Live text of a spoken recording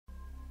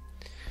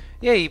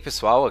E aí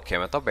pessoal, aqui é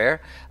o Metal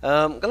Bear.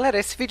 Galera,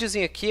 esse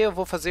videozinho aqui eu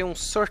vou fazer um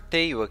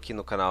sorteio aqui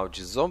no canal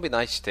de Zombie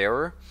Night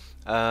Terror.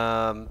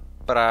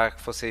 Para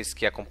vocês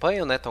que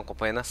acompanham, né, estão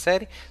acompanhando a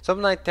série.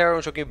 Zombie Night Terror é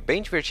um joguinho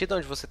bem divertido,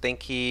 onde você tem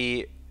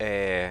que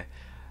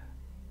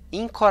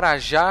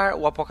encorajar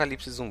o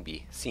apocalipse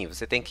zumbi. Sim,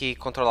 você tem que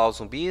controlar os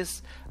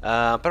zumbis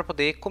para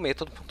poder comer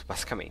todo mundo,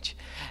 basicamente.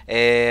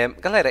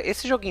 Galera,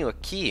 esse joguinho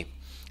aqui,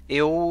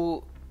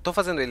 eu tô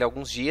fazendo ele há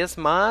alguns dias,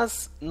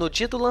 mas no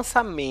dia do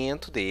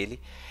lançamento dele,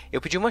 eu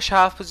pedi uma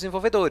chave para os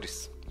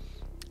desenvolvedores.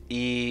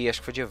 E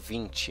acho que foi dia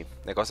 20,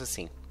 negócio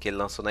assim, que ele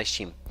lançou na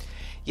Steam.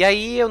 E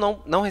aí eu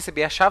não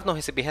recebi a chave, não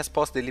recebi a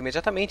resposta dele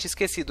imediatamente,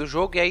 esqueci do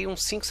jogo. E aí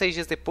uns 5, 6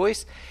 dias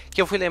depois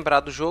que eu fui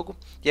lembrar do jogo,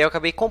 e aí eu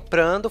acabei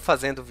comprando,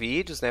 fazendo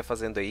vídeos, né,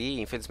 fazendo aí.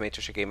 Infelizmente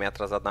eu cheguei meio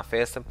atrasado na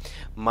festa,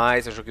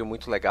 mas eu joguei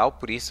muito legal,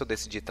 por isso eu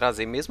decidi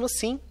trazer mesmo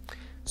assim.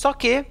 Só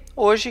que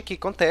hoje, o que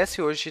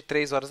acontece? Hoje,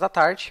 3 horas da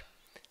tarde,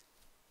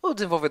 o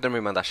desenvolvedor me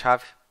manda a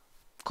chave.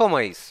 Como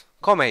é isso?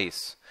 Como é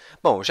isso?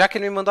 Bom, já que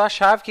ele me mandou a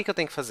chave, o que eu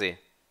tenho que fazer?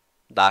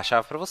 Dar a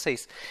chave para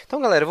vocês. Então,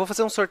 galera, eu vou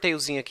fazer um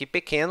sorteiozinho aqui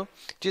pequeno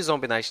de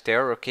Zombie Night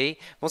Terror, ok?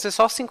 Vão ser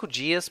só 5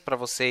 dias para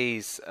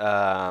vocês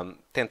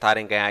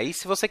tentarem ganhar aí.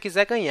 Se você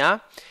quiser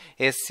ganhar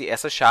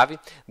essa chave,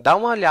 dá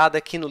uma olhada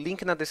aqui no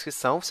link na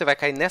descrição. Você vai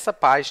cair nessa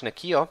página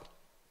aqui, ó.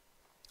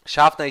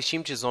 Chave na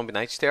Steam de Zombie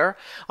Night Terror.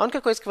 A única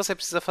coisa que você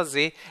precisa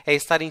fazer é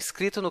estar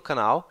inscrito no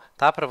canal,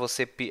 tá? Para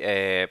você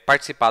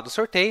participar do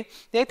sorteio.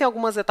 E aí tem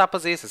algumas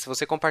etapas extras. Se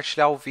você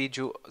compartilhar o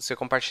vídeo, se você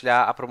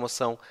compartilhar a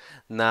promoção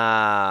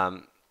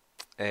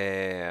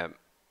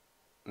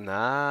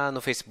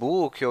no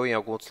Facebook ou em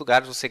alguns outros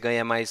lugares, você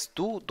ganha mais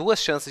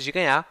duas chances de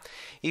ganhar.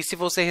 E se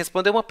você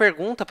responder uma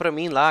pergunta para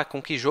mim lá,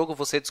 com que jogo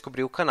você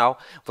descobriu o canal,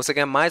 você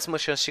ganha mais uma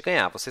chance de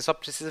ganhar. Você só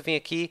precisa vir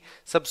aqui,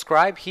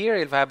 subscribe here,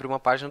 ele vai abrir uma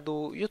página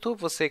do YouTube,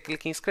 você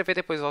clica em inscrever,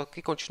 depois volta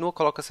aqui, continua,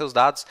 coloca seus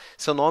dados,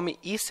 seu nome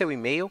e seu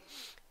e-mail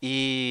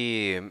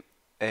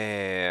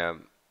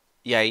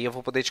e aí eu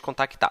vou poder te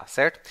contactar,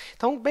 certo?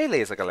 Então,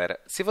 beleza, galera.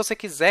 Se você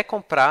quiser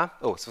comprar,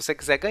 ou se você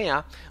quiser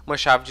ganhar uma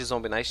chave de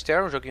Zombie Night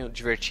Terror, um joguinho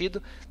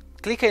divertido,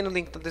 clica aí no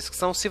link na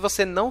descrição. Se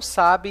você não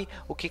sabe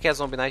o que é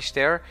Zombie Night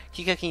Terror,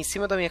 clica aqui em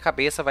cima da minha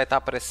cabeça, vai estar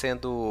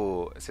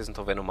aparecendo... Vocês não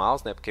estão vendo o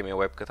mouse, né? Porque minha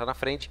webcam está na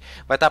frente.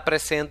 Vai estar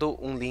aparecendo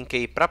um link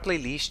aí para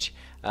playlist,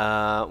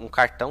 um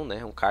cartão,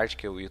 né? Um card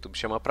que o YouTube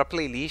chama para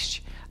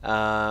playlist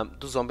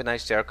do Zombie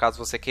Night Terror, caso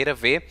você queira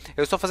ver.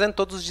 Eu estou fazendo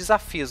todos os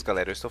desafios,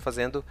 galera. Eu estou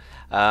fazendo,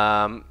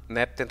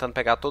 né, tentando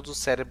pegar todos os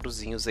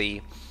cérebrozinhos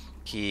aí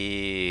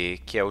que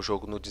é o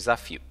jogo no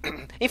desafio.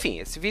 Enfim,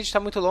 esse vídeo está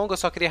muito longo, eu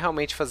só queria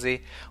realmente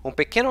fazer um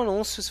pequeno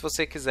anúncio. Se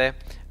você quiser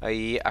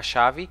aí a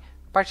chave,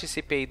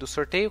 participe aí do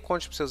sorteio,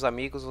 conte para seus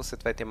amigos, você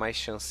vai ter mais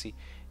chance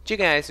de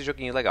ganhar esse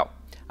joguinho legal.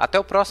 Até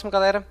o próximo,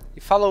 galera, e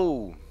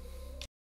falou!